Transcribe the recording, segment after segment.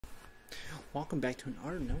welcome back to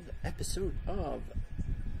another episode of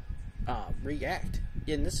React.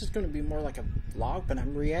 And this is going to be more like a vlog, but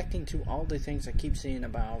I'm reacting to all the things I keep seeing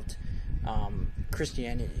about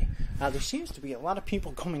Christianity. There seems to be a lot of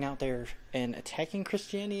people coming out there and attacking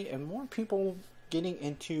Christianity, and more people getting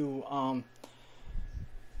into, I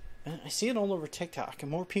see it all over TikTok,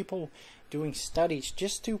 and more people doing studies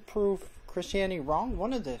just to prove Christianity wrong.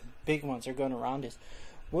 One of the big ones are going around is,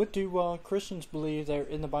 what do Christians believe that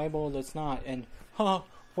in the Bible that's not? And,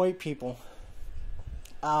 white people.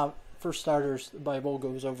 For starters, the Bible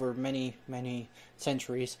goes over many, many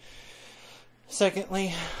centuries.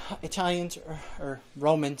 Secondly, Italians or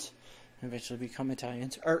Romans, eventually become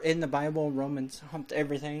Italians, are in the Bible. Romans humped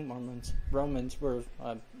everything. Romans were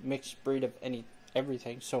a mixed breed of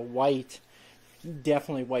everything. So white,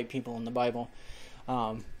 definitely white people in the Bible.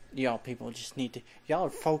 Y'all people just need to, y'all are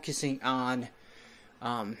focusing on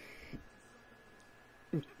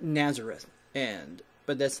Nazareth,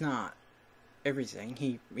 but that's not everything.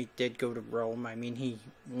 He did go to Rome. I mean, he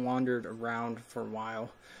wandered around for a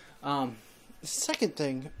while. The second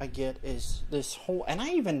thing I get is this whole, and I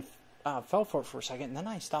even fell for it for a second, and then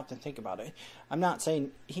I stopped and think about it. I'm not saying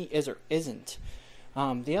he is or isn't.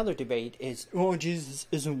 The other debate is, oh, Jesus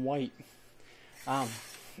isn't white. I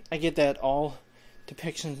get that all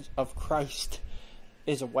depictions of Christ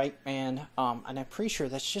is a white man, and I'm pretty sure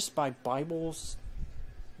that's just by Bibles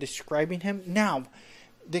describing him. Now,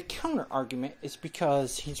 the counter argument is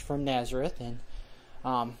because he's from Nazareth, and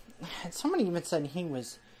somebody even said he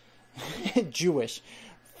was Jewish.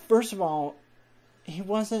 First of all, he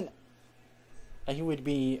wasn't. He wouldn't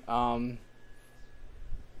be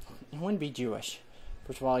Jewish.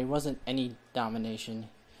 First of all, he wasn't any denomination.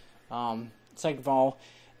 Second of all,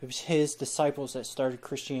 it was his disciples that started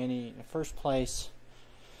Christianity in the first place.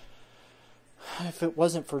 If it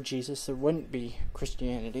wasn't for Jesus, there wouldn't be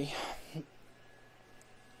Christianity.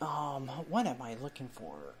 What am I looking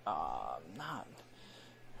for? Not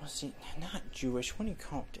Jewish. What do you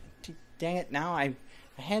call it? Dang it! Now I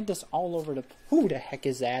had this all over the. Who the heck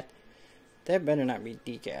is that? That better not be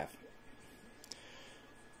decaf.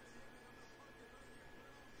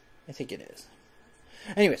 I think it is.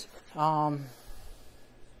 Anyways,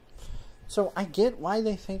 so I get why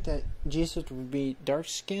they think that Jesus would be dark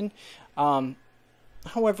skinned.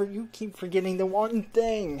 However, you keep forgetting the one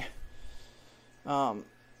thing.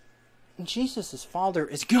 Jesus' father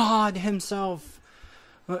is God himself.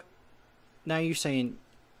 Now you're saying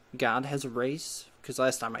God has a race? Because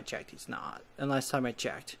last time I checked, he's not. And last time I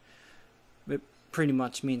checked, it pretty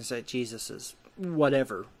much means that Jesus is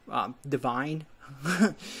whatever, divine.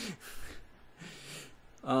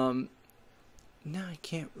 Now I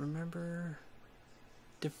can't remember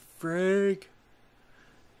the frig.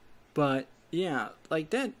 But yeah, like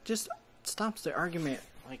that just stops the argument.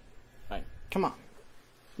 Like, come on.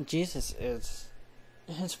 Jesus is,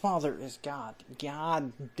 his father is God.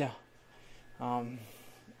 God.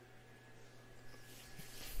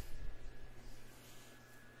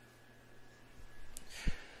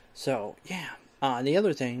 So yeah. The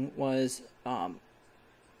other thing was,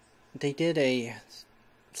 they did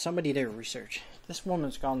somebody did research. This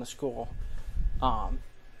woman's gone to school,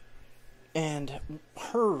 and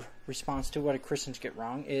her response to what Christians get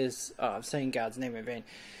wrong is saying God's name in vain.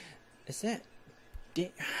 Is that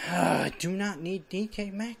do not need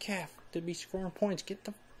DK Metcalf to be scoring points. Get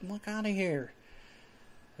the fuck out of here.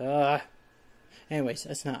 Anyways,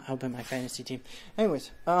 that's not helping my fantasy team.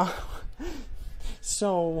 Anyways,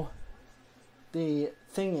 so the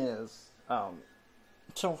thing is,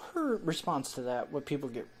 so her response to that, what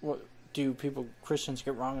do Christians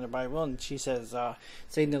get wrong in the Bible? And she says,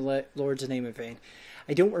 saying the Lord's name in vain.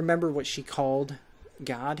 I don't remember what she called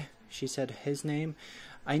God. She said his name.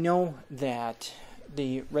 I know that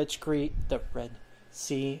the Red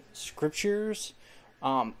Sea Scriptures,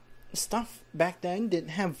 stuff back then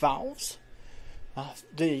didn't have vowels.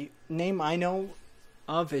 The name I know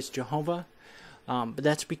of is Jehovah, but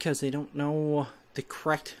that's because they don't know the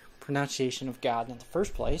correct pronunciation of God in the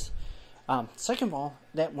first place. Second of all,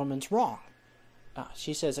 that woman's wrong.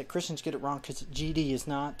 She says that Christians get it wrong because GD is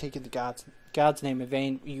not taking the God's name in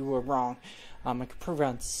vain. You were wrong. I could prove it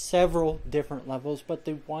on several different levels, but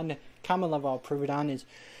the one common level I'll prove it on is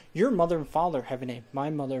your mother and father have a name. My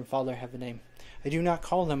mother and father have a name. I do not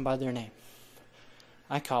call them by their name.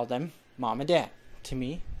 I call them mom and dad. To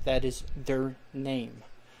me, that is their name.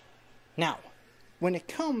 Now, when it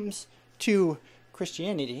comes to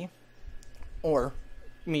Christianity, or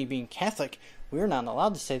me being Catholic, we're not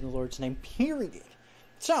allowed to say the Lord's name, period.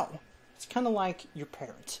 So, it's kind of like your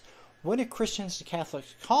parents. What do Christians and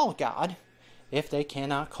Catholics call God if they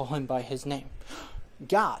cannot call him by his name?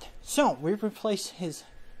 God. So we replace his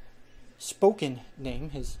spoken name,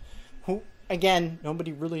 who again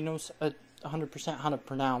nobody really knows 100% how to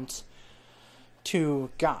pronounce,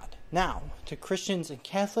 to God. Now, to Christians and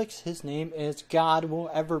Catholics, his name is God will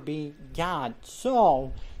ever be God.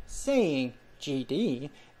 So saying JD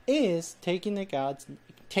is taking God's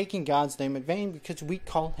name in vain, because we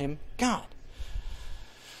call him God.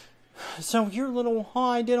 So your little,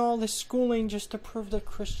 I did all this schooling just to prove that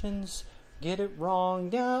Christians get it wrong.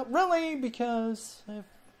 Yeah, really, because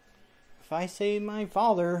if I say my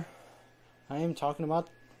father, I'm not even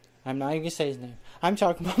going to say his name. I'm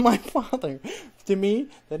talking about my father. To me,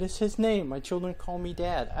 that is his name. My children call me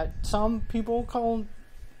Dad. Some people call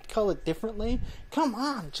it differently. Come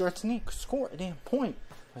on, Justin, score a damn point.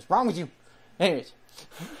 What's wrong with you? Anyways.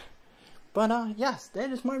 But, yes, that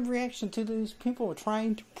is my reaction to these people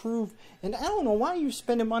trying to prove. And I don't know why you're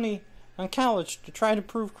spending money on college to try to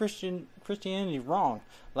prove Christianity wrong.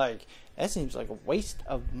 Like, that seems like a waste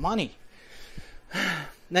of money.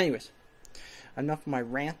 Anyways, enough of my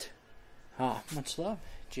rant. Much love.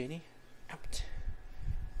 JD, out.